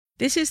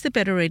This is the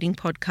Better Reading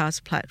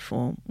Podcast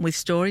platform with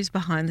stories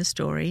behind the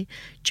story,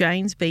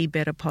 Jane's Be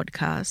Better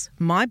podcast,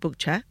 my book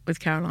chat with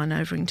Caroline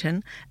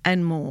Overington,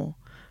 and more.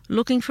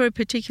 Looking for a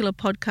particular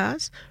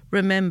podcast?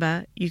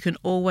 Remember, you can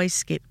always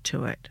skip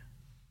to it.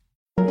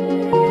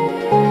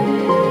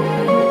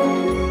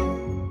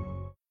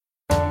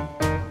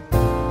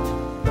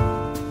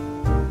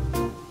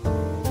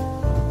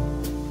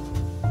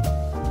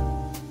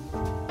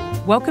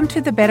 Welcome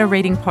to the Better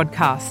Reading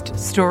Podcast,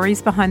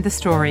 Stories Behind the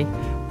Story,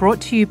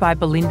 brought to you by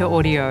Belinda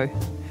Audio.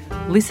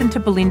 Listen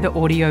to Belinda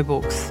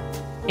audiobooks,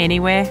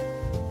 anywhere,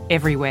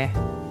 everywhere.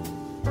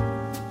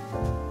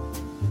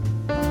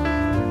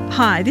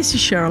 Hi, this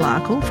is Cheryl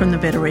Arkle from the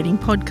Better Reading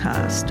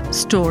Podcast,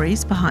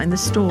 Stories Behind the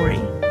Story.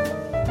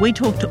 We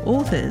talk to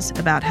authors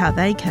about how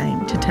they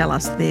came to tell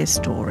us their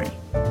story.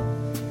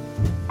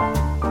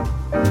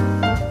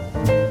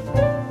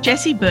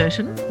 Jessie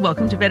Burton,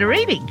 welcome to Better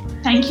Reading.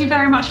 Thank you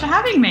very much for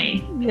having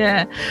me.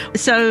 Yeah.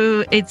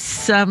 So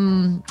it's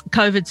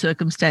COVID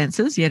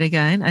circumstances yet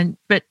again.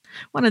 But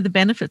one of the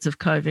benefits of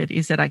COVID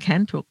is that I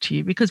can talk to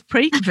you because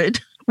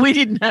pre-COVID, we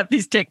didn't have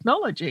this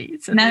technology.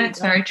 So no, it's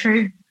very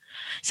true.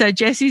 So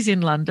Jessie's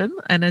in London,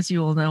 and as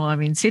you all know,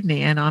 I'm in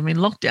Sydney and I'm in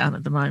lockdown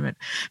at the moment.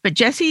 But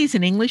Jessie is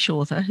an English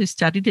author who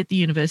studied at the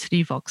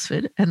University of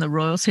Oxford and the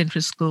Royal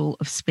Central School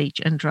of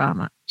Speech and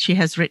Drama. She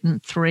has written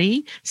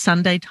 3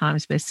 Sunday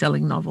Times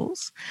bestselling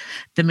novels,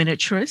 The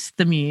Miniaturist,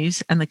 The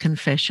Muse and The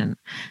Confession.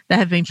 They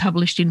have been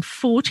published in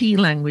 40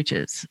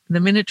 languages. The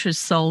Miniaturist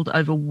sold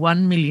over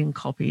 1 million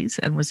copies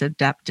and was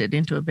adapted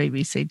into a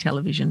BBC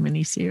television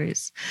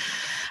miniseries.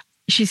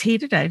 She's here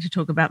today to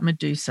talk about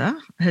Medusa,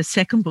 her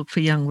second book for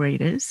young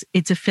readers.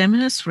 It's a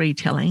feminist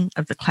retelling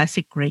of the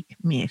classic Greek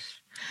myth.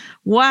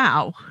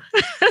 Wow.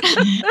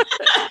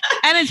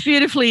 And it's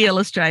beautifully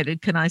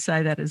illustrated. Can I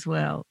say that as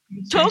well?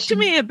 Talk to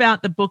me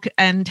about the book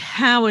and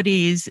how it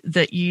is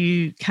that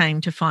you came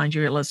to find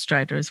your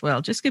illustrator as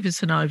well. Just give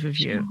us an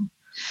overview. Sure.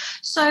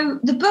 So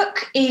the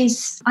book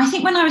is, I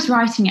think when I was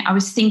writing it, I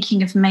was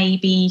thinking of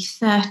maybe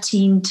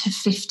 13 to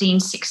 15,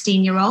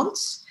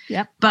 16-year-olds.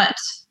 Yep. But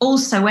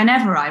also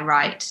whenever I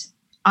write,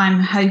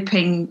 I'm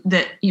hoping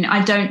that,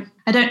 I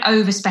don't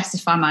over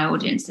specify my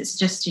audience. It's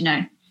just,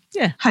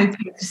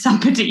 hoping for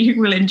somebody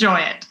who will enjoy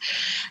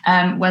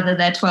it, whether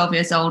they're 12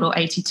 years old or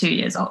 82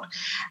 years old.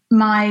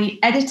 My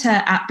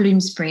editor at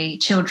Bloomsbury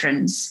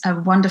Children's, a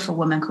wonderful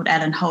woman called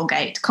Ellen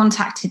Holgate,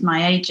 contacted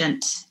my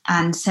agent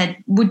and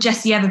said, would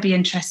Jessie ever be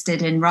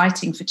interested in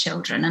writing for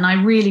children? And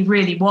I really,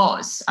 really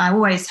was. I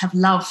always have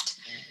loved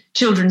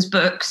children's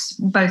books,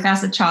 both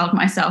as a child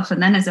myself and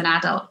then as an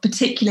adult,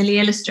 particularly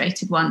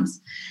illustrated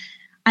ones.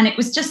 And it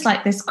was just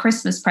like this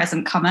Christmas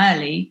present come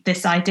early,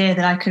 this idea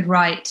that I could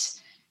write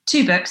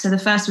 2 books. So the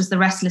first was The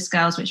Restless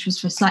Girls, which was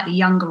for a slightly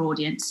younger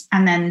audience,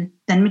 and then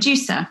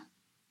Medusa.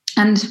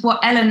 And what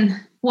Ellen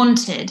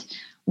wanted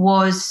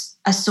was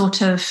a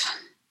sort of,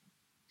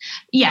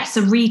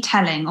 a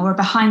retelling or a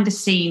behind the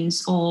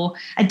scenes or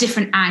a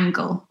different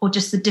angle or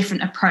just a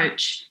different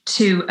approach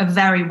to a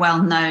very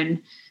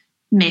well-known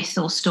myth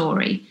or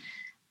story.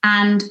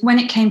 And when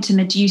it came to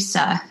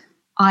Medusa,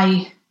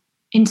 I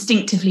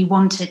instinctively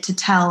wanted to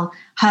tell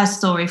her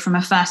story from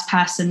a first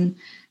person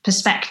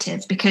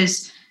perspective,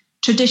 because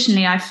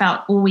traditionally I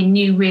felt all we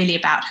knew really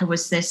about her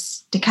was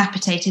this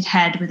decapitated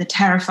head with a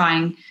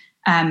terrifying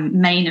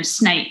mane of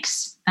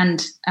snakes,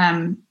 and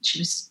she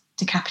was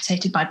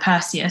decapitated by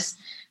Perseus.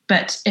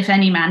 But if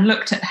any man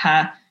looked at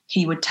her,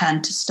 he would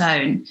turn to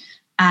stone.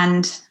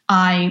 And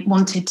I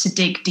wanted to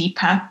dig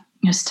deeper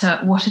as to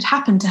what had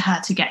happened to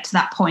her to get to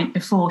that point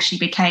before she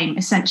became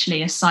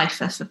essentially a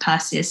cipher for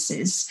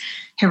Perseus's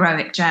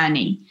heroic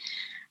journey.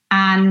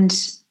 And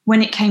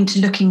when it came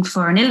to looking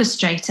for an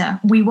illustrator,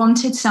 we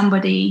wanted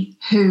somebody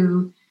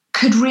who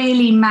could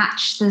really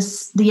match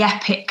the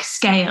epic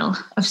scale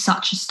of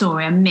such a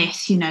story, a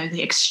myth,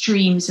 the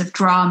extremes of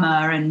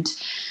drama and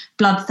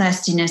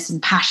bloodthirstiness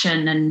and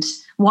passion and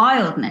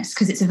wildness,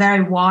 because it's a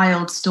very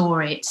wild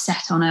story. It's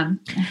set on a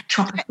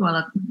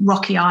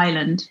rocky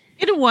island.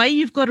 In a way,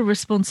 you've got a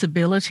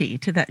responsibility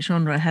to that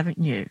genre, haven't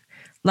you?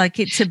 Like,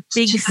 it's a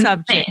big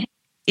subject.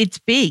 It's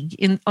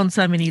big on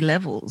so many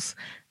levels.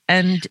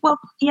 And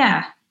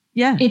yeah,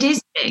 it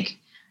is big.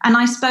 And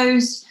I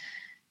suppose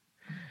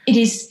it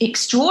is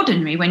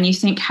extraordinary when you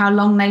think how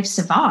long they've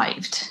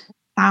survived,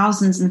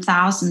 thousands and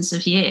thousands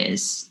of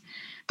years.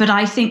 But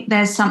I think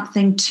there's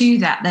something to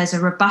that. There's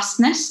a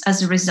robustness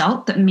as a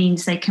result that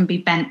means they can be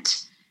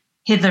bent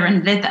hither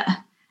and thither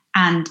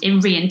and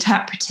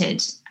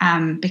reinterpreted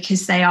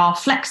because they are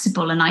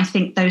flexible. And I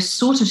think those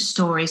sort of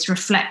stories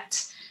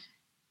reflect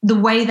the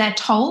way they're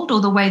told or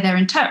the way they're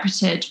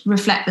interpreted,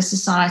 reflect the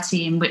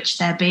society in which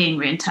they're being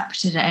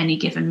reinterpreted at any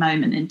given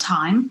moment in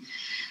time.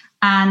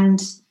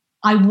 And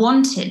I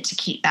wanted to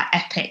keep that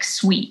epic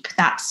sweep,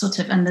 that sort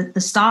of, and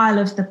the style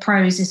of the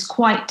prose is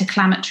quite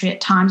declamatory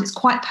at times. It's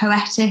quite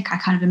poetic. I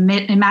kind of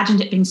imagined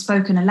it being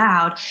spoken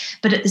aloud,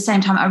 but at the same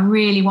time, I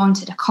really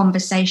wanted a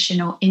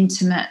conversational,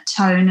 intimate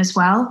tone as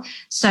well,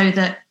 so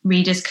that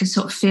readers could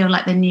sort of feel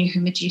like they knew who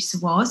Medusa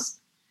was.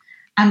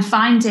 And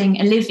finding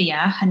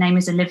Olivia, her name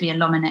is Olivia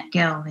Lominette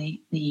Gill,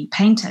 the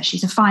painter,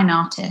 she's a fine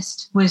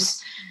artist,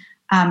 was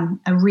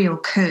a real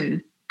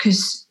coup,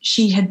 because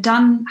she had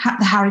done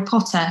the Harry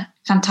Potter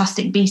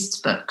Fantastic Beasts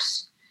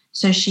books.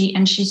 So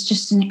she's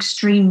just an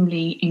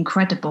extremely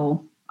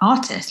incredible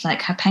artist.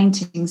 Like, her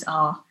paintings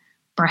are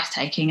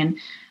breathtaking. And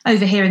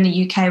over here in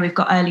the UK, we've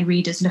got early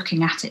readers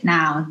looking at it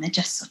now, and they're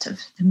just sort of,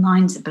 their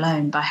minds are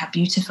blown by how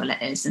beautiful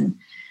it is. And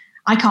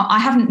I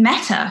haven't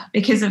met her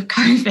because of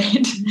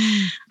COVID.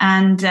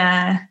 And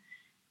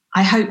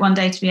I hope one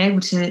day to be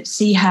able to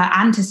see her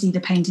and to see the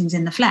paintings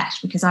in the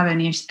flesh, because I've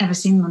only ever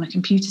seen them on a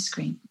computer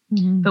screen.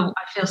 Mm-hmm. But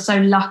I feel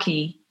so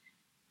lucky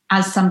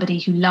as somebody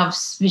who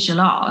loves visual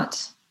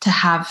art to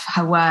have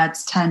her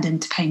words turned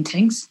into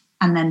paintings,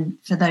 and then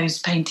for those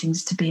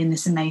paintings to be in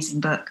this amazing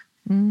book.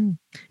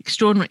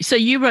 Extraordinary. So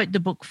you wrote the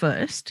book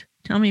first.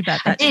 Tell me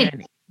about that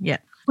journey. Yeah.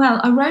 Well,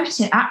 I wrote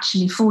it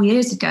actually 4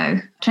 years ago,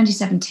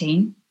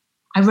 2017.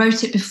 I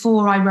wrote it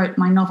before I wrote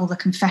my novel, The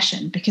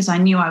Confession, because I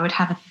knew I would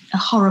have a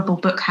horrible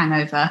book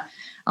hangover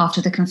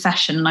after The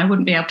Confession, and I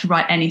wouldn't be able to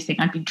write anything.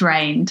 I'd be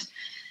drained.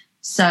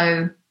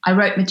 So I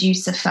wrote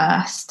Medusa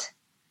first,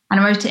 and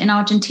I wrote it in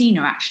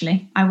Argentina,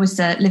 actually. I was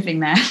living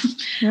there.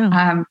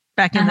 Yeah.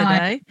 Back in the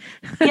day.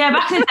 Yeah,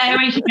 back in the day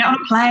when you could get on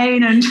a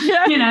plane and,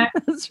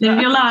 live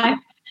your life.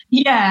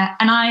 Yeah,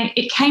 and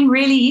it came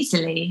really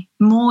easily,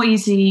 more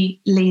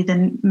easily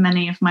than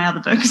many of my other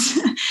books.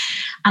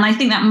 And I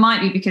think that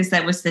might be because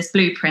there was this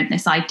blueprint,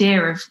 this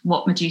idea of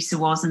what Medusa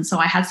was. And so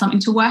I had something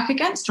to work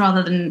against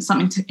rather than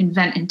something to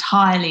invent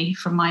entirely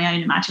from my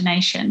own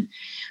imagination.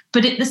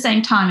 But at the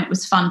same time, it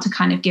was fun to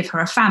kind of give her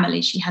a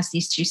family. She has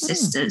these two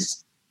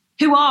sisters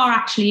who are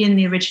actually in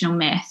the original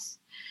myth,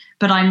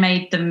 but I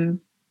made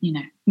them,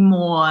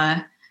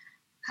 more,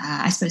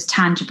 I suppose,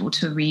 tangible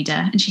to a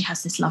reader. And she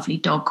has this lovely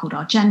dog called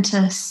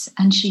Argentus,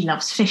 and she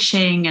loves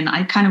fishing. And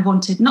I kind of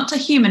wanted not to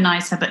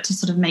humanize her, but to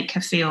sort of make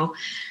her feel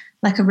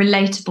like a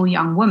relatable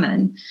young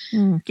woman.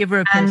 Give her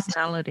a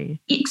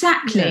personality.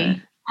 Exactly. Yeah.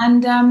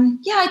 And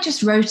I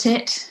just wrote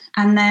it,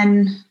 and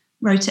then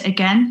wrote it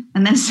again,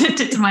 and then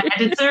sent it to my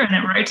editor, and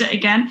then wrote it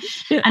again.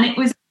 Yeah. And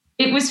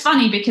it was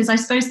funny, because I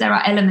suppose there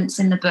are elements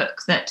in the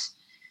book that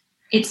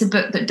it's a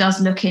book that does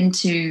look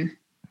into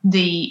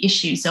the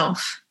issues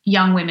of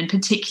young women,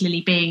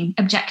 particularly being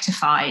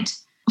objectified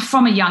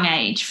from a young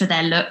age for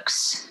their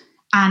looks,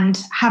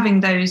 and having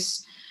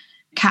those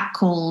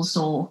catcalls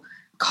or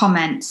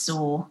comments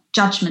or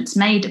judgments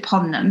made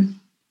upon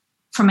them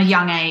from a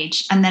young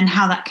age, and then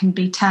how that can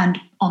be turned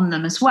on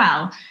them as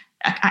well.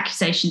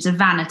 Accusations of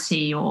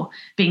vanity or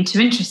being too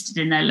interested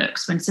in their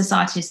looks when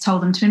society has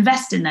told them to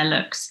invest in their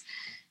looks.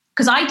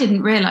 Because I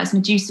didn't realise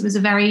Medusa was a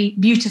very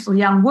beautiful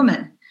young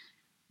woman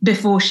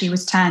before she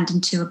was turned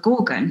into a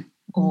gorgon,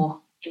 or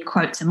in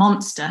quotes, a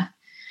monster.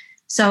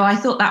 So I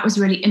thought that was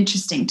really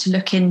interesting to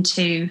look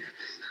into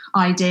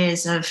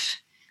ideas of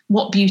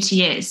what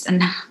beauty is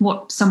and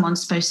what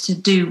someone's supposed to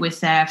do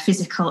with their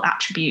physical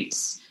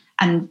attributes,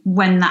 and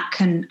when that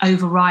can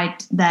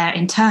override their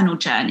internal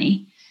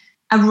journey.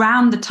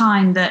 Around the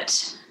time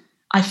that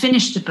I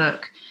finished the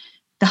book,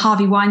 the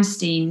Harvey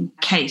Weinstein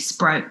case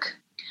broke.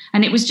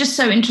 And it was just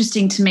so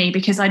interesting to me,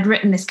 because I'd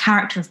written this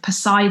character of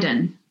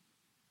Poseidon,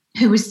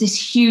 who was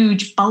this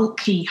huge,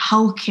 bulky,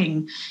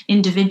 hulking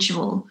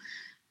individual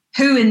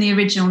who in the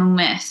original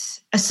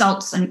myth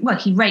assaults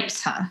he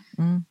rapes her,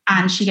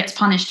 and she gets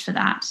punished for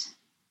that.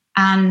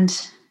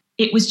 And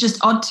it was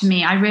just odd to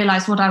me. I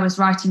realized what I was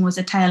writing was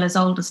a tale as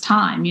old as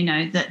time,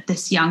 that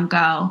this young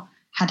girl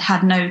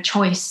had no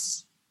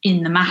choice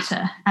in the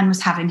matter and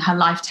was having her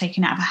life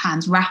taken out of her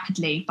hands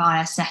rapidly by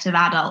a set of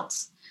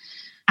adults,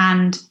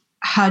 and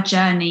her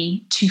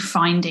journey to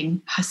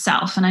finding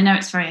herself. And I know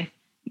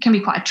it can be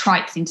quite a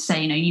trite thing to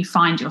say, you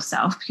find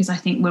yourself, because I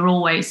think we're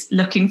always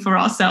looking for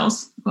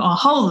ourselves our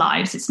whole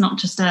lives. It's not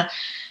just a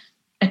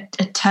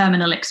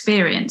terminal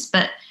experience.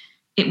 But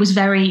it was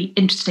very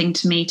interesting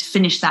to me to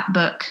finish that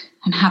book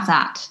and have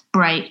that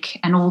break,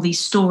 and all these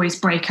stories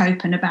break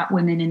open about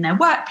women in their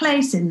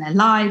workplace, in their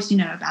lives,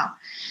 about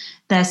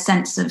their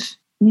sense of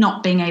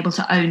not being able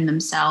to own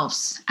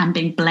themselves and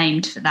being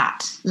blamed for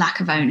that lack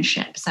of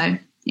ownership. So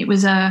it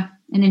was an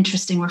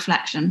interesting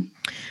reflection.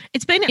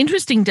 It's been an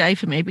interesting day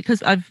for me,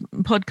 because I've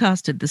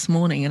podcasted this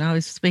morning, and I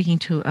was speaking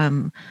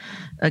to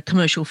a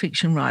commercial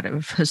fiction writer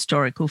of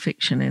historical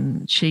fiction,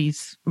 and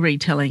she's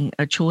retelling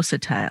a Chaucer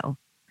tale.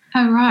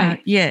 Oh, right.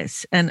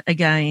 Yes. And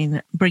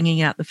again,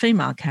 bringing out the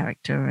female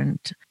character. And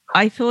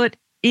I thought,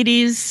 it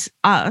is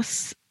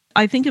us.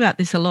 I think about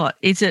this a lot.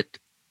 Is it,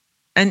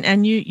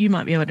 and you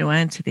might be able to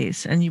answer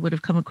this, and you would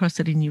have come across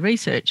it in your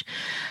research.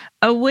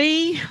 Are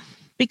we,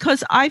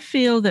 because I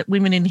feel that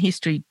women in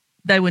history,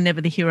 they were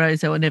never the heroes,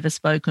 they were never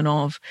spoken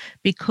of,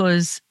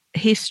 because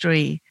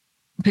history,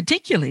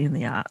 particularly in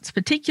the arts,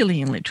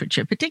 particularly in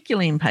literature,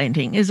 particularly in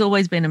painting, has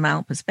always been a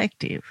male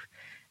perspective.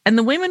 And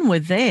the women were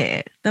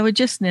there, they were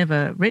just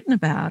never written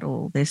about,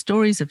 or their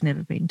stories have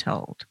never been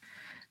told.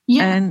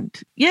 Yeah.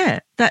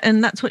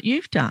 And that's what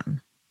you've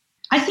done.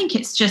 I think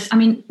it's just,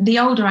 the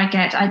older I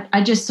get,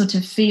 I just sort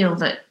of feel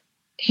that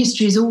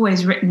history is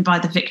always written by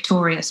the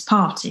victorious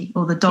party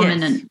or the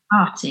dominant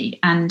party.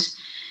 And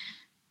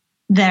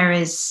there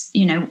is,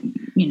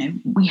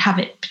 we have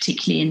it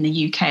particularly in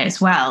the UK as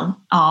well.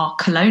 Our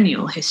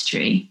colonial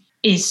history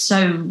is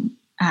so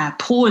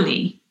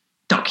poorly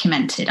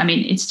documented. I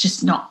mean, it's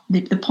just not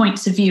the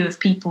points of view of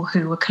people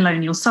who were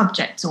colonial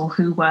subjects or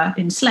who were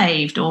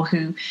enslaved or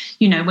who,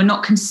 were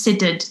not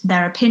considered,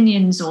 their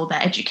opinions or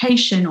their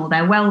education or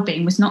their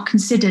well-being was not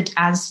considered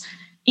as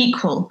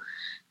equal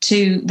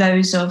to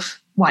those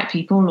of white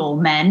people or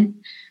men.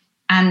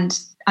 And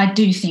I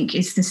do think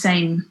it's the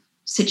same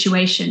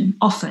situation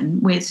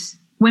often with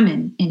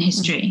women in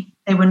history.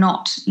 They were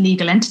not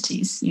legal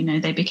entities,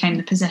 they became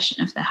the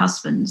possession of their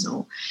husbands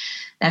or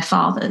their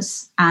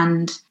fathers.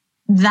 And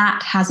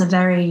that has a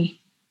very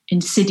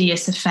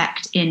insidious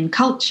effect in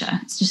culture.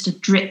 It's just a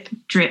drip,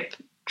 drip,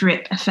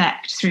 drip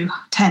effect through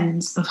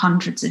tens of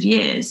hundreds of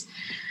years.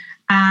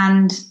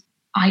 And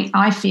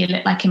I feel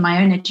it like in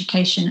my own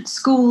education at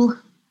school,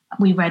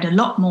 we read a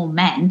lot more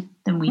men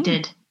than we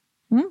did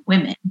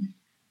women.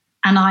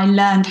 And I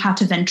learned how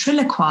to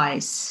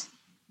ventriloquize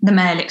the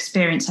male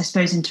experience, I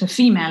suppose, into a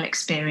female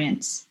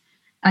experience.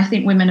 I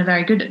think women are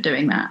very good at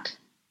doing that.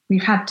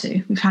 We've had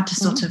to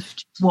sort of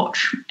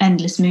watch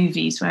endless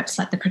movies where it's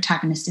like the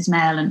protagonist is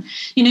male. And,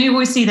 you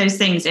always see those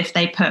things if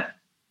they put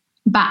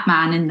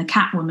Batman in the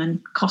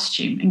Catwoman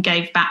costume and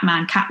gave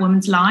Batman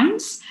Catwoman's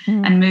lines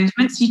and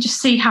movements, you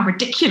just see how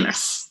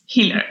ridiculous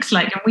he looks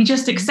like. And we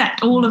just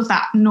accept all of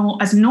that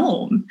as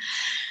norm.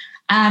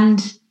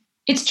 And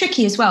it's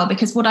tricky as well,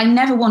 because what I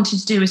never wanted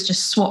to do is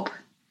just swap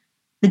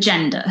the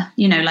gender,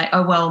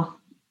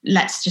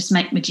 let's just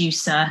make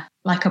Medusa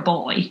like a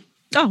boy.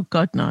 Oh,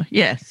 God, no.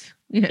 Yes.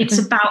 Yeah. It's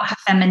about her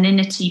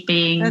femininity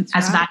being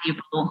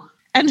valuable.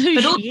 And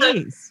who she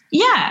is.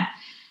 Yeah.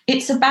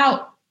 It's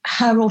about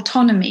her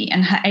autonomy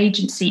and her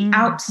agency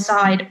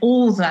outside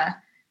all the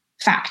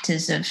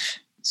factors of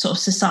sort of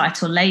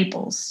societal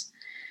labels.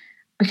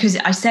 Because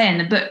I say in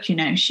the book,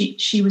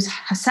 she was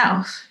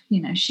herself,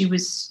 she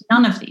was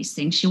none of these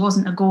things. She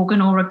wasn't a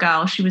Gorgon or a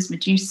girl. She was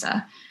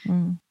Medusa.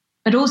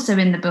 But also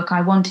in the book,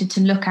 I wanted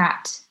to look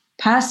at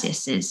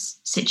Perseus's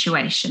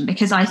situation,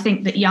 because I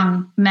think that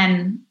young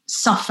men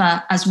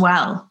suffer as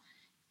well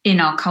in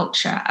our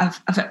culture of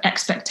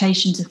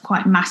expectations of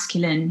quite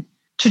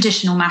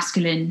traditional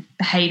masculine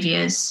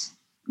behaviours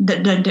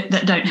that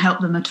don't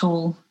help them at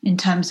all in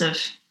terms of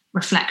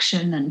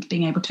reflection and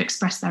being able to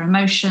express their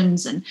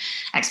emotions, and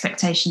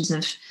expectations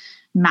of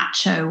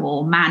macho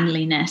or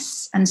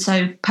manliness. And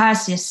so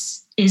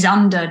Perseus is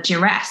under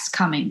duress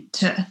coming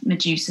to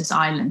Medusa's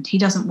island. He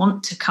doesn't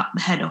want to cut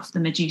the head off the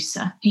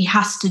Medusa. He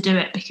has to do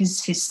it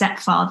because his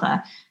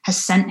stepfather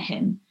has sent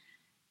him,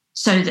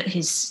 so that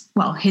his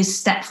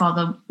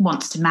stepfather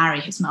wants to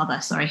marry his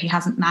mother. Sorry, he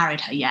hasn't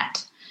married her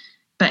yet.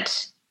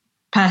 But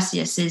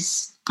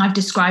Perseus I've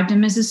described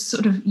him as a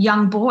sort of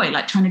young boy,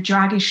 like trying to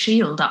drag his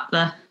shield up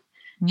the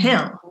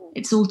hill.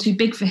 It's all too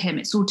big for him.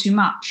 It's all too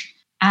much.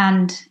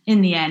 And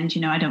in the end,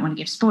 I don't want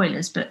to give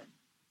spoilers, but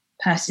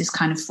Perseus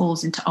kind of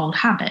falls into old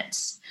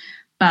habits.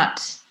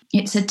 But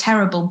it's a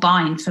terrible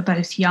bind for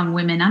both young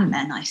women and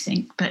men, I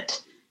think.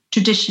 But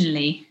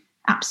traditionally,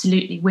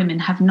 absolutely, women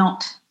have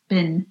not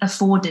been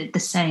afforded the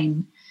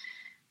same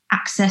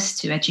access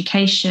to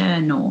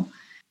education or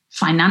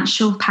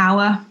financial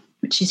power,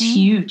 which is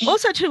huge.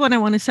 Also, too, what I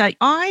want to say,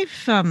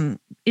 I've, in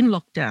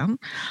lockdown,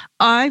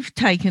 I've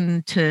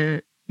taken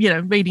to,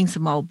 reading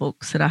some old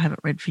books that I haven't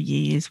read for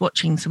years,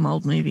 watching some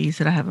old movies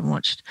that I haven't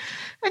watched.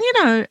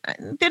 And,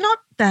 they're not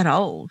that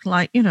old.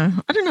 Like, I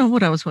don't know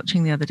what I was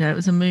watching the other day. It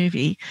was a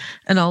movie,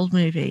 an old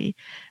movie.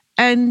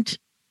 And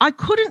I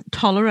couldn't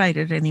tolerate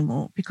it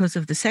anymore because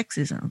of the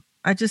sexism.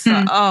 I just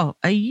thought, oh,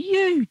 are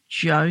you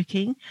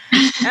joking?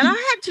 And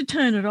I had to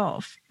turn it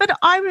off. But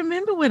I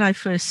remember when I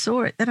first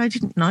saw it that I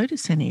didn't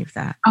notice any of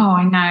that. Oh,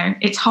 I know.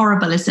 It's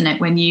horrible, isn't it,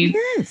 when you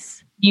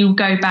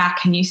go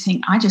back and you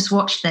think, I just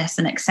watched this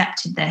and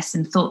accepted this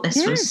and thought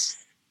this was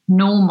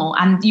normal.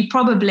 And you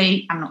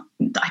probably, I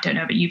don't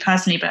know about you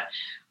personally, but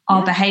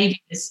our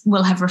behaviours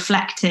will have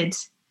reflected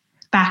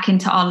back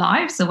into our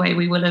lives, the way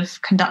we will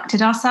have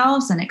conducted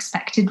ourselves and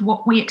expected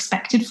what we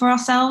expected for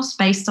ourselves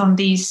based on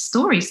these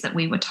stories that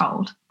we were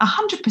told.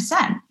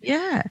 100%.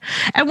 Yeah.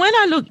 And when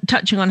I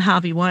touching on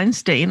Harvey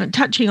Weinstein and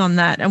touching on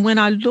that, and when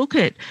I look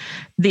at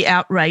the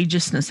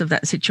outrageousness of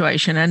that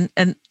situation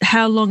and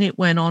how long it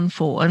went on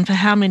for and for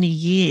how many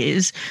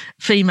years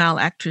female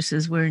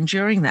actresses were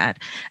enduring that.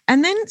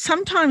 And then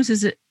sometimes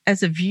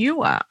as a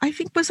viewer, I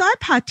think, was I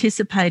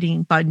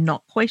participating by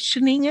not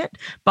questioning it,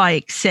 by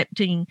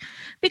accepting?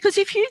 Because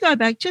if you go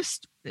back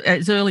just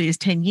as early as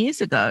 10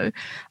 years ago,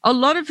 a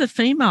lot of the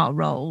female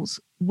roles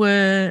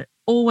were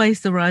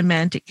always the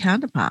romantic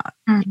counterpart.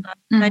 They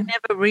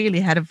never really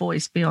had a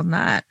voice beyond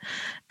that.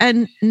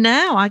 And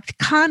now I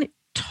can't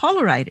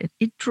tolerate it.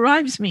 It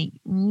drives me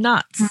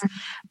nuts.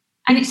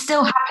 And it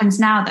still happens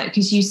now, though,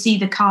 because you see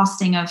the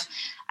casting of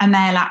a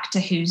male actor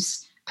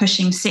who's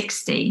pushing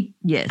 60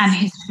 and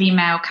his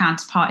female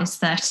counterpart is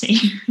 30.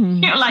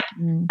 You're like,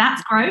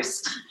 that's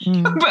gross.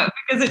 But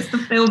because it's the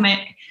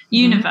filmic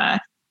universe,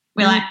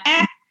 We're like,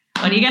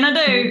 what are you going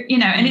to do? You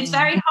know, and it's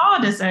very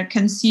hard as a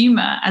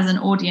consumer, as an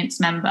audience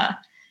member,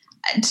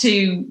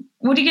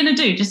 what are you going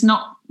to do? Just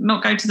not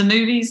go to the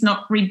movies,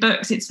 not read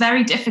books. It's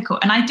very difficult.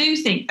 And I do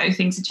think, though,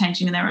 things are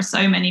changing and there are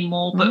so many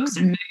more books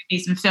and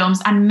movies and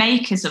films and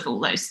makers of all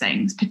those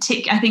things.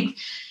 I think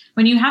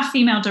when you have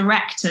female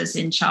directors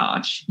in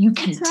charge, you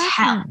can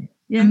tell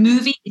the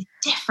movie is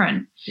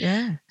different.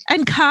 Yeah.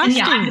 And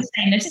casting. And I'm just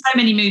saying, there's so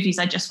many movies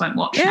I just won't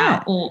watch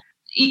now, or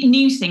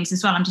new things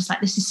as well. I'm just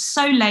like, this is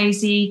so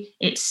lazy.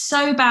 It's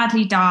so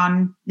badly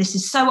done. This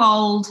is so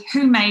old.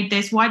 Who made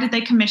this? Why did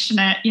they commission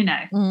it? You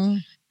know.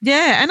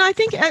 Yeah, and I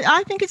think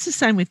it's the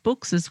same with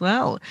books as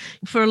well.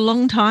 For a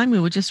long time, we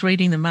were just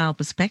reading the male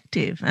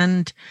perspective,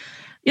 and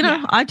you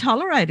know, I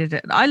tolerated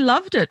it. I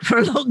loved it for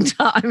a long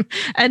time,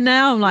 and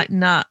now I'm like,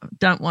 nah,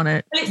 don't want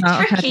it. Well, it's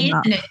tricky,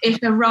 isn't it?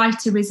 If a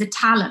writer is a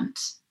talent,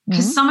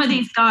 because some of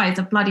these guys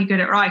are bloody good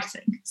at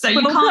writing, so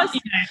you can't.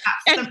 You know,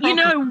 that's and you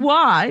know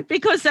why?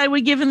 Because they were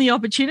given the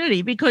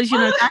opportunity. Because you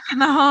know, back in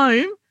the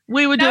home,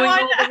 we were doing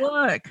all the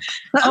work.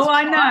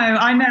 I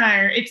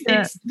know.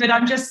 It's. But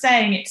I'm just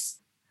saying,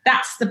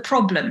 that's the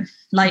problem.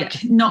 Like,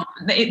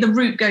 the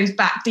root goes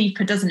back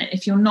deeper, doesn't it?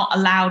 If you're not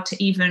allowed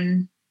to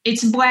even,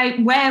 it's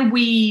where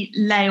we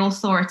lay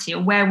authority,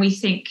 or where we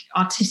think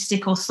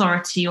artistic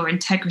authority or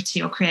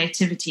integrity or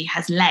creativity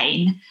has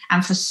lain.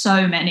 And for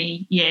so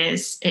many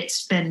years,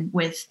 it's been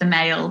with the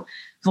male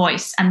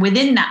voice. And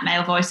within that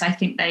male voice, I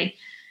think there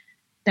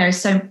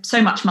is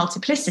so much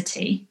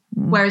multiplicity.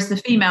 Whereas the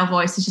female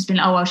voice has just been,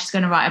 oh, well, she's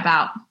going to write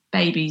about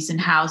babies and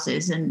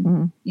houses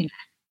and, you know.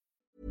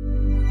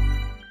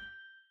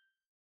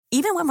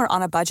 Even when we're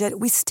on a budget,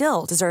 we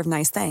still deserve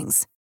nice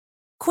things.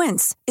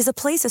 Quince is a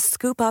place to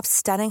scoop up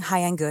stunning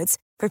high-end goods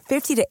for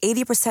 50 to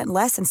 80%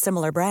 less than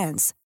similar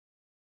brands.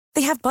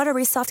 They have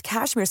buttery soft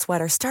cashmere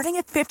sweaters starting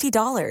at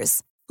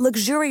 $50,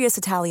 luxurious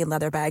Italian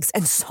leather bags,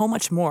 and so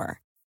much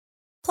more.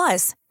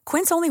 Plus,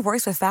 Quince only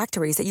works with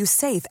factories that use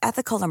safe,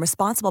 ethical, and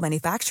responsible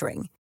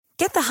manufacturing.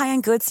 Get the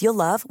high-end goods you'll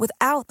love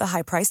without the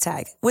high price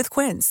tag with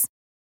Quince.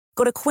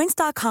 Go to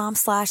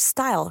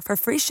quince.com/style for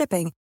free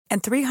shipping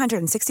and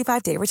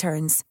 365-day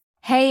returns.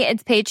 Hey,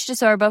 it's Paige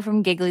DeSorbo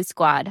from Giggly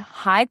Squad.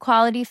 High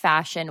quality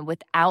fashion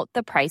without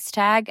the price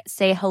tag.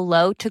 Say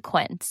hello to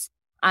Quince.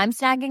 I'm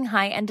snagging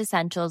high-end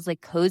essentials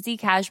like cozy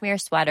cashmere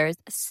sweaters,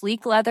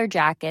 sleek leather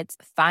jackets,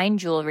 fine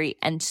jewelry,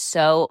 and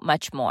so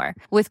much more.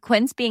 With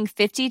Quince being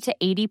 50 to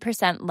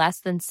 80%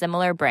 less than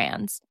similar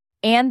brands.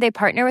 And they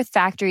partner with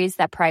factories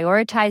that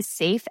prioritize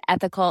safe,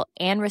 ethical,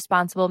 and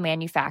responsible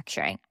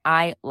manufacturing.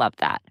 I love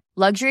that.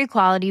 Luxury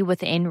quality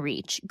within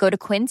reach. Go to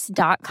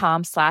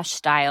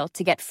quince.com/style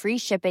to get free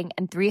shipping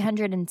and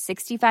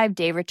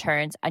 365-day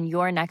returns on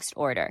your next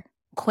order.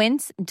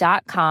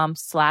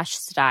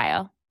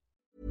 Quince.com/style.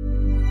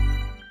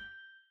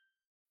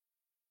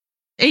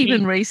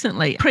 Even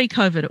recently,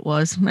 pre-COVID it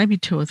was, maybe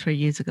 2 or 3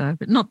 years ago,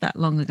 but not that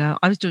long ago,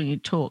 I was doing a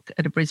talk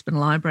at a Brisbane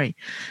library,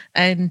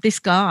 and this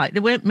guy,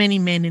 there weren't many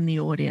men in the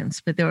audience,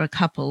 but there were a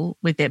couple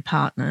with their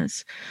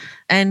partners,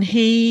 and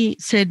he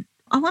said,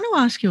 I want to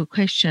ask you a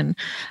question.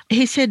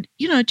 He said,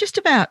 you know, just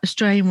about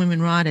Australian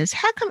women writers,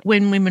 how come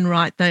when women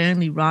write, they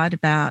only write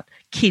about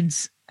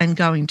kids and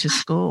going to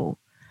school?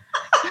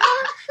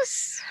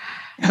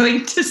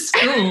 Going to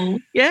school?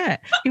 Yeah.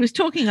 He was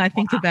talking, I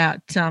think, about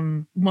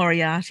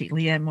Moriarty,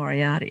 Liane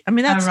Moriarty. I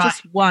mean, that's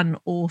just one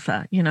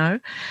author, you know.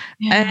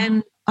 Yeah.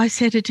 And I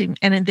said to him,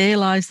 and there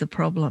lies the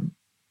problem,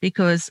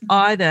 because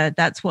either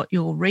that's what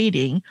you're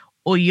reading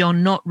or you're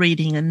not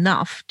reading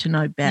enough to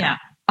know better. Yeah.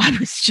 I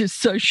was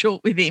just so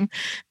short with him.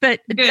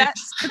 But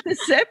that's the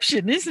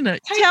perception, isn't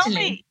it? Totally. Tell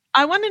me,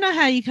 I want to know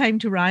how you came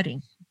to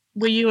writing.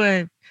 Were you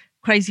a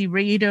crazy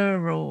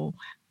reader or?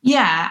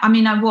 Yeah, I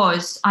mean, I'm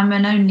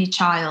an only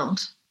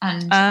child.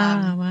 And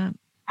wow.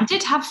 I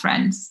did have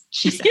friends,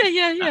 she said.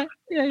 Yeah.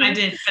 I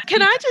did.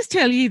 Can I just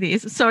tell you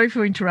this? Sorry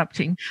for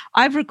interrupting.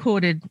 I've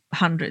recorded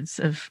hundreds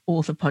of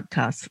author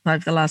podcasts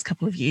over the last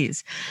couple of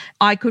years.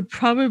 I could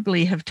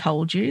probably have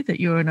told you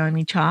that you're an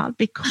only child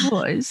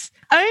because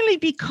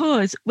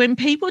when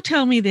people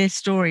tell me their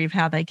story of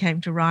how they came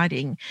to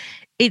writing,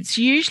 it's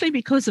usually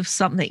because of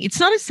something. It's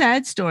not a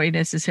sad story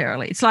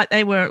necessarily. It's like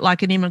they were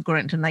like an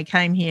immigrant and they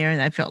came here and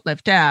they felt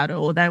left out,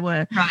 or they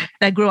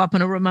grew up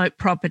on a remote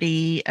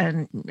property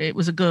and it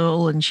was a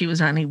girl and she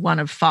was only one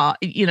of 5,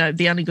 you know,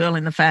 the only girl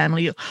in the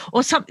family,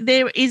 or something.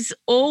 There is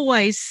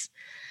always,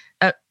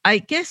 I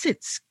guess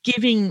it's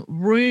giving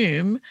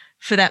room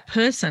for that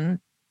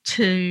person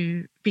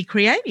to be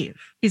creative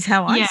is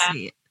how I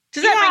see it.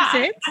 Does that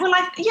make sense? Well,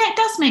 it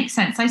does make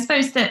sense. I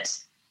suppose that,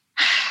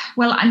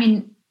 well, I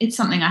mean, it's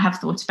something I have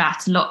thought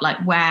about a lot, like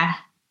where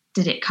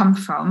did it come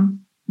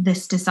from,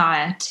 this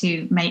desire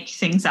to make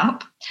things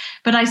up?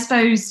 But I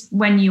suppose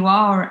when you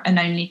are an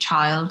only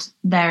child,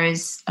 there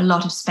is a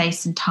lot of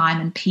space and time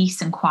and peace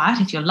and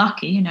quiet, if you're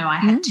lucky. You know, I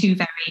had 2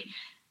 very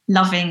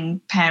loving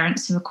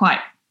parents who were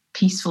quite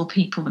peaceful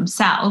people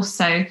themselves.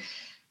 So,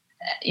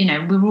 you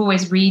know, we were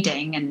always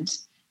reading. And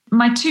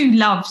my 2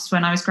 loves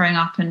when I was growing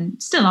up, and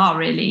still are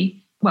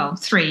really,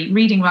 three: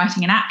 reading,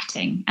 writing and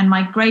acting. And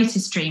my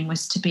greatest dream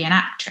was to be an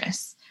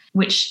actress,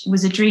 which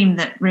was a dream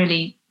that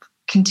really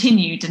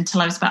continued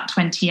until I was about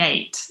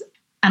 28.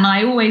 And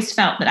I always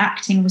felt that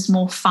acting was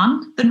more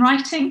fun than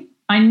writing.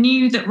 I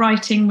knew that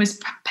writing was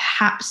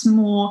perhaps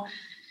more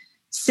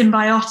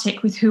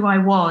symbiotic with who I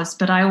was,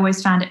 but I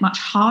always found it much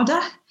harder.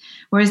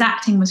 Whereas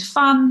acting was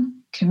fun,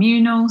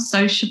 communal,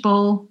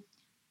 sociable.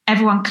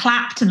 Everyone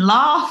clapped and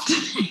laughed.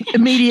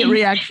 Immediate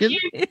reaction.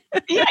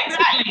 Yeah,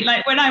 exactly.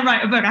 Like when I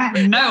write a book, I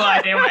have no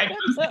idea what I'm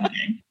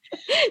thinking.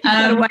 You've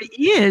got to wait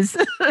years.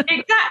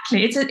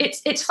 Exactly.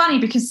 It's funny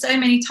because so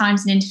many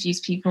times in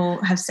interviews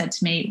people have said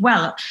to me,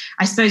 well,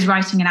 I suppose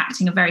writing and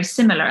acting are very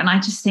similar. And I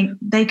just think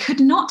they could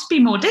not be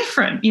more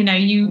different. You know,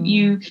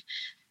 you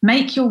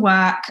make your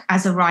work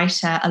as a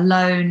writer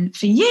alone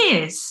for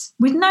years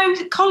with no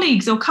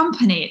colleagues or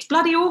company. It's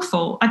bloody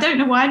awful. I don't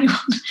know why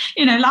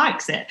anyone,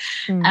 likes it.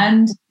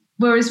 And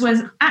whereas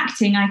with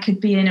acting, I could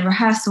be in a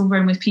rehearsal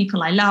room with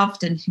people I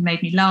loved and who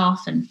made me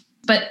laugh.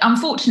 But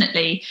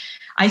unfortunately,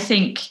 I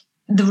think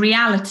the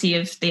reality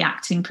of the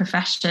acting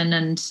profession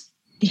and,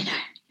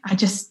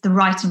 the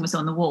writing was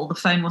on the wall. The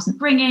phone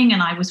wasn't ringing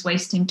and I was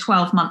wasting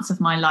 12 months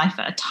of my life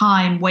at a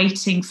time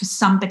waiting for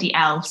somebody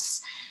else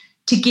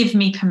to give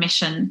me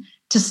permission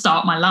to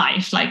start my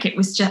life. Like it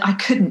was just, I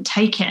couldn't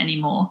take it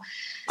anymore.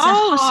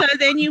 So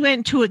then you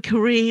went to a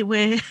career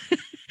where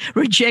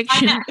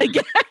rejection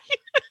again.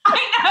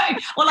 I know.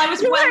 Well, I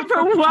was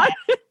for what?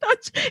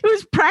 It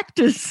was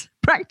practicing.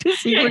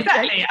 Yeah,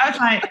 exactly. I was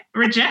like,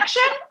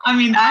 rejection? I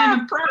mean,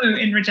 I'm a pro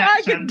in rejection.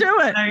 I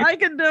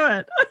can do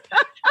it.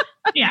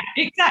 Yeah,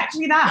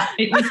 exactly that.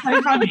 It was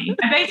so funny.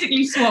 I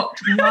basically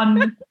swapped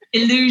one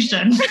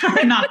illusion for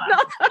another,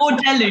 or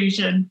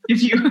delusion,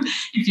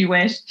 if you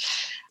wish.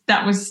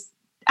 That was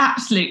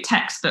absolute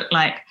textbook.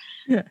 Like,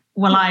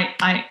 well,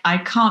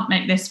 I can't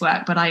make this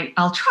work, but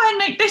I'll try and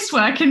make this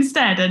work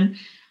instead. And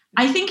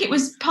I think it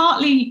was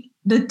partly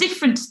the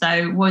difference,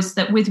 though, was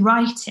that with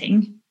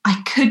writing, I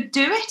could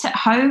do it at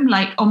home,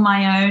 like on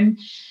my own.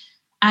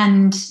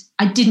 And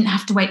I didn't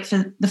have to wait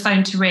for the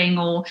phone to ring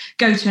or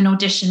go to an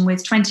audition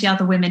with 20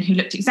 other women who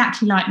looked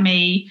exactly like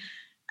me,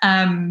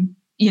 in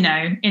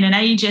an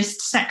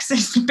ageist,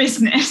 sexist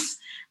business.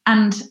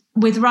 And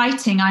with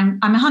writing, I'm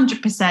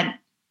 100%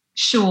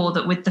 sure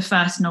that with the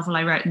first novel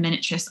I wrote, The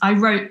Miniaturist, I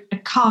wrote a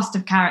cast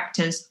of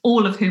characters,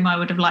 all of whom I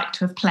would have liked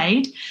to have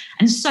played.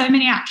 And so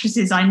many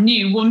actresses I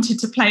knew wanted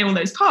to play all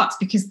those parts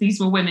because these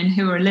were women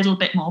who were a little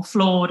bit more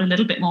flawed, a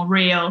little bit more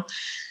real.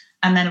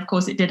 And then, of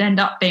course, it did end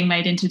up being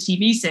made into a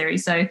TV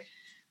series. So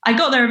I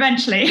got there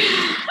eventually,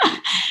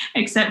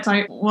 except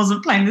I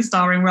wasn't playing the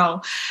starring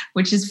role,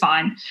 which is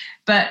fine.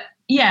 But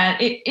yeah,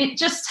 it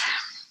just...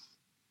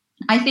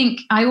 I think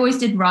I always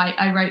did write.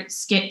 I wrote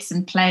skits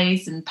and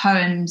plays and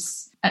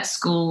poems at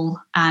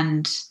school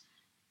and,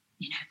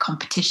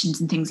 competitions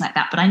and things like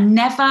that. But I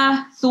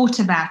never thought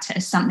about it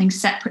as something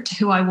separate to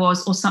who I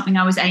was or something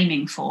I was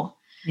aiming for.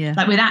 Yeah.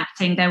 Like with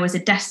acting, there was a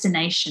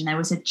destination, there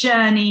was a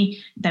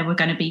journey, there were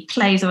going to be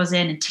plays I was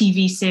in, a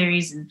TV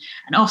series and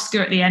an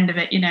Oscar at the end of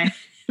it,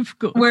 Of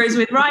course. Whereas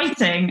with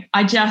writing,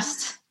 I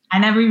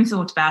never even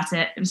thought about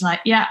it. It was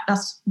like, yeah,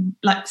 that's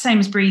like the same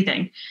as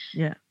breathing.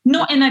 Yeah.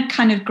 Not in a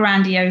kind of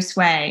grandiose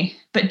way,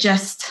 but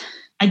just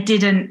I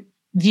didn't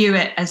view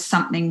it as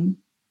something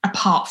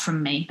apart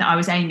from me that I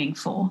was aiming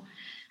for.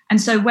 And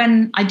so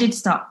when I did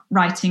start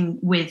writing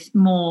with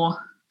more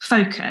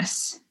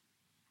focus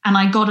and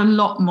I got a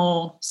lot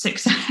more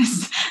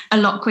success, a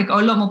lot quicker,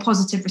 or a lot more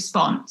positive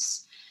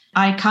response,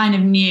 I kind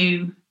of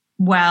knew,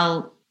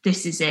 well,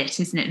 this is it,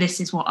 isn't it? This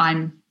is what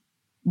I'm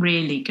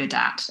really good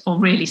at or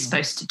really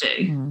supposed to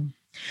do.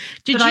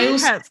 I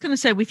was going to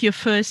say, with your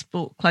first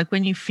book, like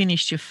when you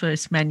finished your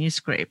first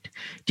manuscript,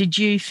 did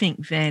you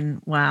think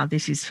then, wow,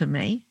 this is for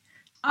me?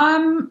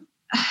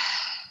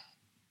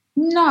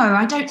 No,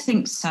 I don't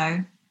think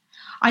so.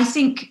 I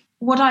think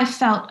what I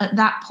felt at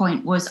that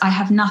point was I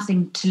have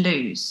nothing to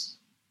lose.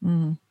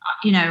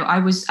 I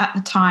was at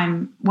the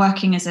time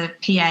working as a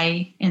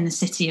PA in the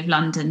City of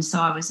London, so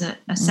I was a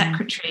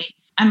secretary.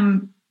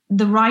 And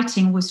the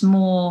writing was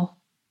more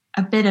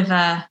a bit of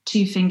a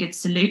two-fingered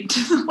salute to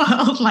the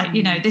world. Like,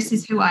 this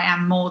is who I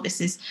am more. This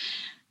is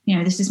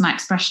my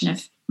expression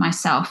of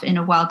myself in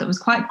a world that was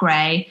quite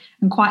grey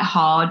and quite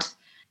hard.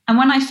 And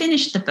when I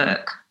finished the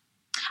book,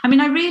 I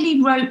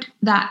really wrote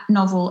that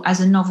novel as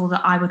a novel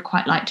that I would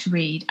quite like to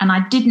read. And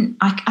I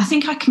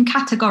think I can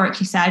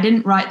categorically say I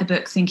didn't write the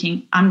book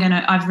thinking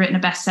I've written a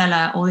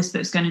bestseller or this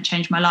book's going to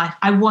change my life.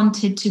 I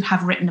wanted to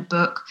have written a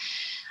book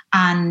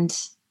and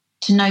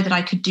to know that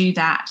I could do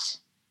that.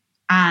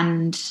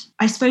 And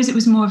I suppose it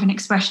was more of an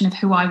expression of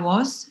who I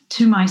was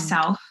to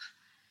myself.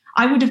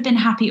 I would have been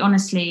happy,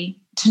 honestly,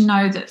 to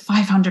know that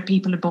 500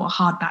 people had bought a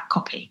hardback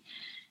copy.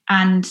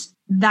 And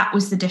that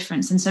was the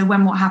difference. And so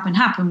when what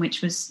happened,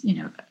 which was,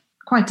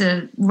 quite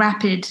a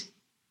rapid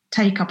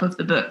take-up of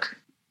the book,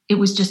 it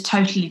was just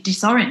totally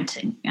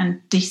disorienting and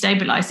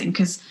destabilizing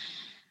because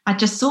I'd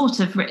just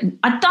sort of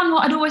I'd done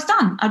what I'd always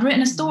done. I'd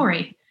written a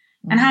story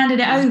and handed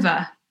it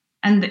over,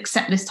 and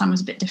except this time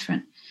was a bit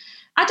different.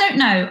 I don't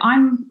know.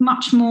 I'm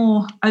much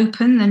more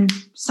open than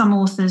some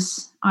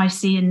authors I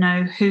see and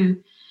know who,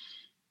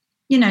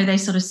 they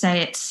sort of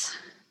say it's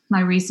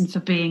my reason for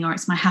being or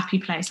it's my happy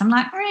place. I'm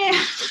like,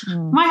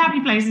 my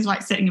happy place is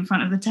like sitting in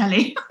front of the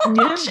telly,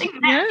 watching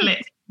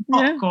Netflix,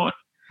 popcorn.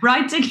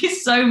 Writing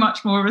is so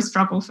much more of a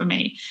struggle for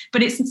me,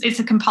 but it's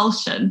a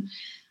compulsion.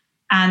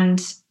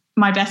 And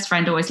my best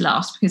friend always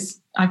laughs because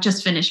I've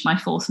just finished my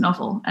 4th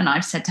novel and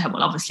I've said to her,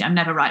 well, obviously I'm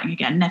never writing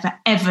again, never,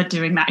 ever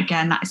doing that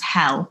again. That is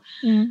hell.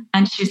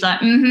 And she's like,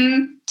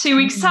 2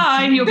 weeks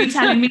time, you'll be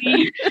telling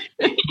me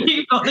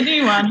you've got the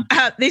new one.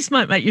 This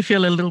might make you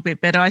feel a little bit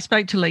better. I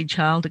spoke to Lee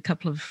Child a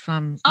couple of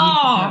years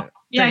ago.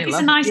 Yeah, he's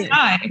a nice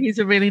guy. He's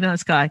a really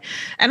nice guy.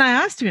 And I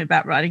asked him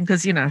about writing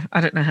because,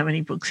 I don't know how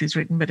many books he's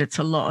written, but it's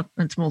a lot.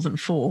 It's more than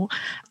 4.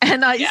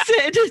 And I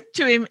said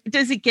to him,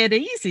 does it get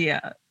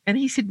easier? And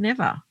he said,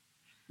 never.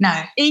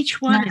 No.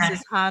 Each one is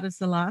as hard as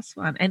the last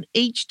one. And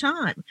each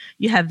time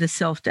you have the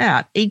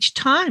self-doubt. Each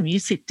time you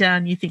sit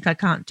down, you think, I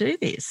can't do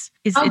this.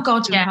 It's too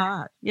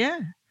hard. Yeah.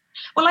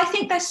 Well, I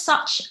think there's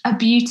such a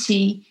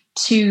beauty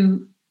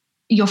to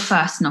your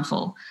first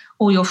novel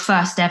or your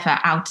first ever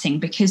outing,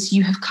 because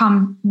you have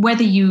come,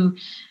 whether you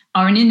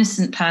are an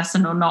innocent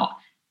person or not,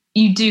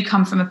 you do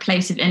come from a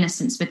place of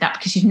innocence with that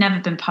because you've never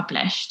been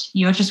published.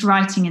 You're just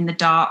writing in the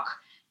dark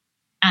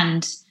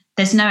and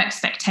there's no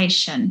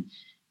expectation.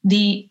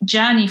 The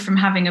journey from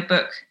having a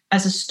book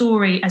as a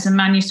story, as a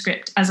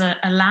manuscript, as a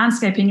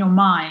landscape in your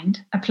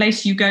mind, a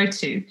place you go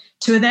to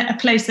a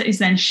place that is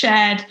then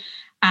shared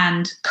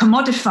and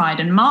commodified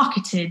and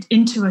marketed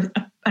into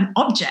an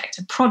object,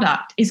 a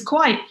product, is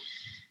quite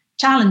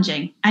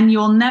challenging, and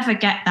you'll never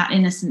get that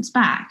innocence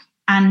back.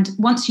 And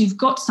once you've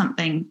got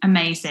something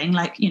amazing,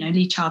 like,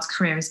 Lee Child's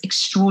career is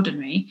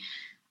extraordinary,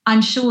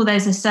 I'm sure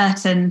there's a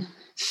certain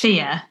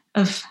fear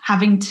of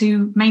having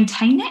to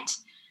maintain it.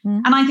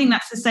 And I think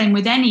that's the same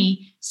with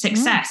any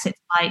success.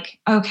 It's like,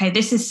 okay,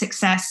 this is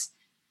success.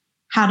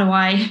 How do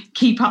I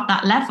keep up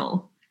that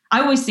level? I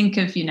always think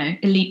of,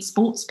 elite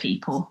sports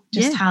people,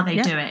 just how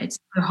they do it. It's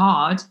so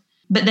hard.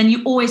 But then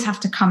you always have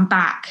to come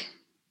back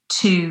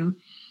to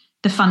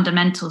the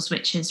fundamentals,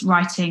 which is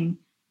writing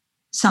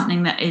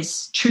something that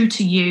is true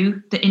to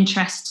you, that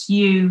interests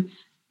you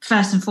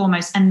first and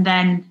foremost. And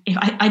then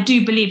I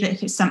do believe that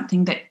if it's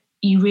something that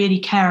you really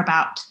care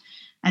about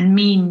and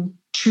mean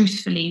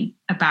truthfully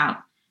about,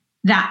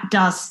 that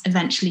does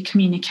eventually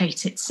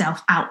communicate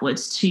itself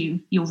outwards to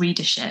your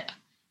readership.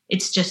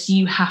 It's just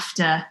you have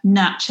to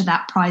nurture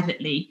that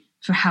privately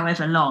for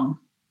however long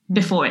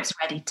before it's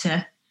ready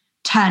to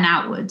turn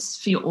outwards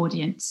for your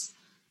audience.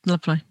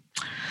 Lovely.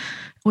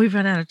 We've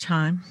run out of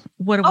time.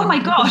 Oh my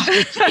God.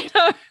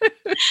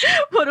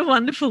 What a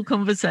wonderful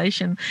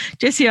conversation.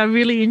 Jessie, I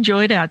really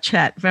enjoyed our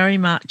chat very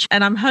much.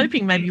 And I'm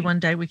hoping maybe one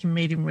day we can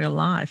meet in real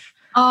life.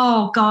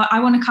 Oh God, I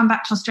want to come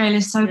back to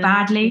Australia so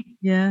badly.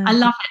 Yeah. I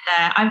love it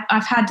there.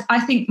 I've had, I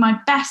think my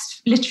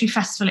best literary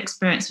festival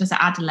experience was at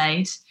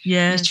Adelaide.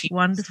 Yeah,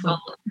 wonderful. Festival.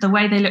 The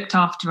way they looked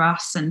after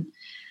us, and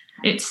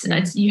it's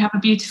you have a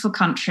beautiful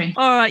country.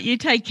 All right, you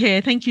take care.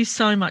 Thank you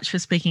so much for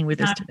speaking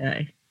with us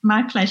today.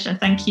 My pleasure.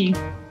 Thank you.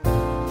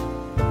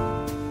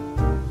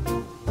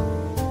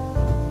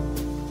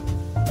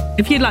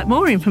 If you'd like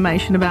more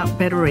information about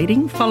Better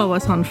Reading, follow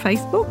us on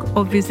Facebook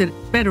or visit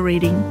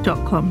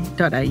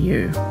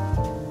betterreading.com.au.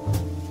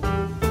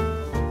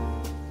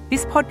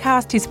 This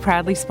podcast is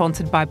proudly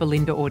sponsored by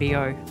Belinda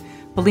Audio.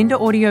 Belinda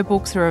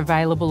audiobooks are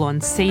available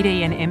on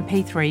CD and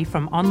MP3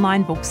 from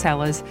online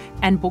booksellers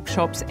and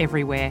bookshops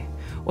everywhere,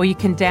 or you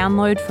can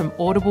download from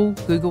Audible,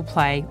 Google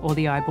Play or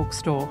the iBook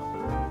Store.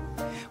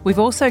 We've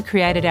also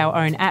created our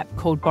own app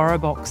called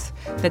BorrowBox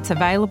that's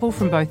available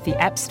from both the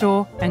App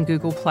Store and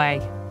Google Play.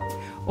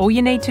 All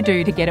you need to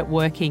do to get it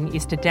working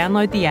is to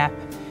download the app,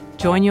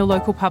 join your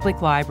local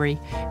public library,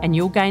 and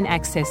you'll gain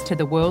access to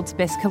the world's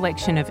best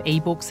collection of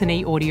ebooks and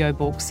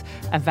e-audiobooks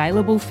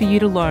available for you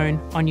to loan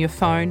on your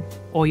phone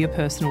or your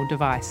personal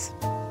device.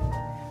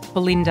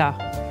 Belinda,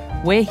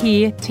 we're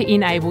here to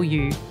enable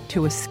you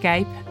to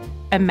escape,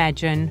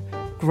 imagine,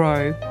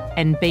 grow,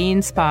 and be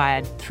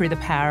inspired through the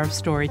power of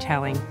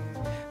storytelling.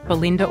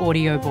 Belinda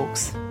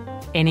Audiobooks.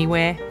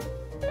 Anywhere,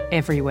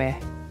 everywhere.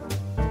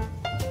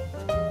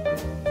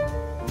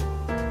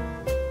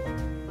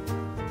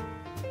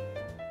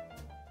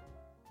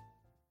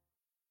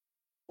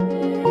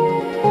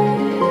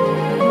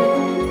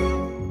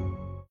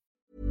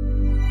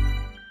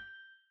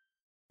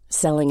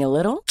 Selling a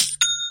little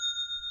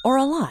or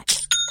a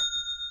lot?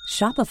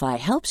 Shopify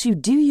helps you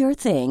do your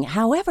thing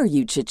however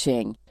you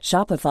cha-ching.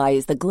 Shopify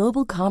is the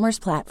global commerce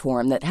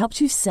platform that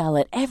helps you sell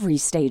at every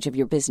stage of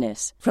your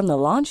business. From the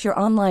launch your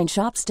online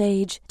shop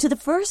stage to the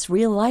first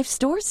real-life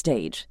store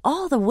stage,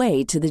 all the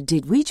way to the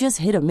did we just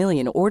hit a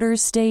million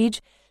orders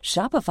stage.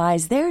 Shopify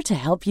is there to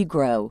help you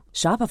grow.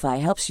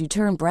 Shopify helps you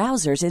turn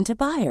browsers into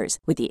buyers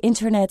with the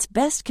internet's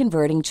best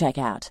converting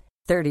checkout.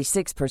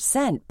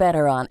 36%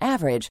 better on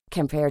average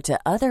compared to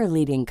other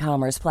leading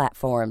commerce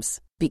platforms.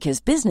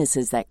 Because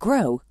businesses that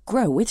grow,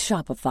 grow with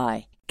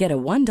Shopify. Get a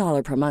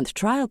 $1 per month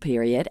trial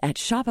period at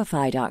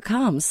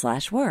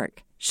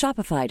shopify.com/work.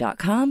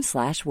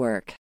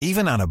 Shopify.com/work.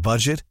 Even on a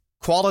budget,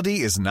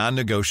 quality is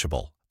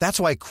non-negotiable. That's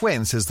why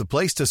Quince is the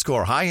place to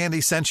score high-end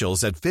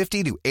essentials at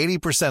 50 to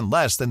 80%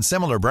 less than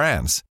similar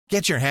brands.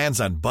 Get your hands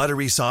on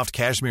buttery soft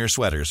cashmere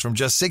sweaters from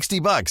just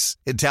 $60,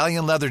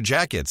 Italian leather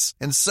jackets,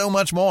 and so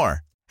much more.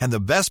 And the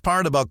best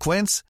part about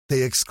Quince,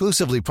 they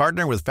exclusively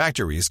partner with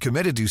factories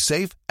committed to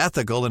safe,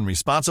 ethical, and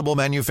responsible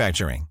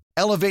manufacturing.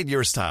 Elevate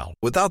your style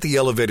without the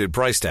elevated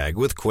price tag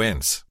with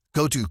Quince.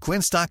 Go to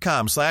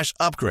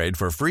quince.com/upgrade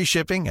for free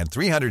shipping and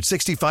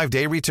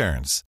 365-day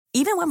returns.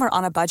 Even when we're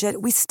on a budget,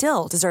 we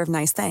still deserve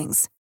nice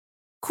things.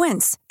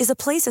 Quince is a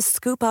place to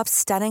scoop up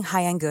stunning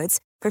high-end goods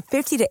for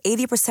 50 to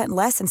 80%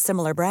 less than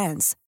similar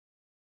brands.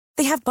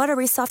 They have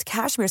buttery soft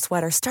cashmere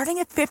sweaters starting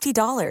at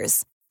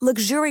 $50,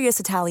 luxurious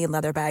Italian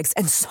leather bags,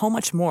 and so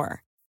much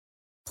more.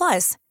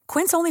 Plus,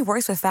 Quince only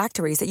works with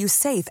factories that use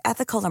safe,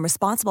 ethical, and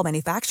responsible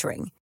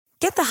manufacturing.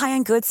 Get the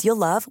high-end goods you'll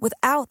love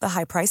without the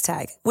high price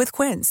tag with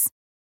Quince.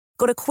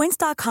 Go to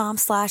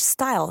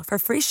quince.com/style for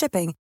free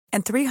shipping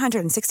and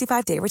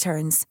 365-day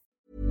returns.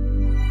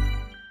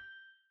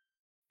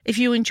 If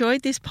you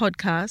enjoyed this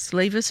podcast,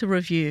 leave us a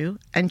review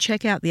and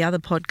check out the other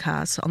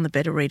podcasts on the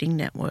Better Reading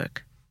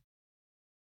Network.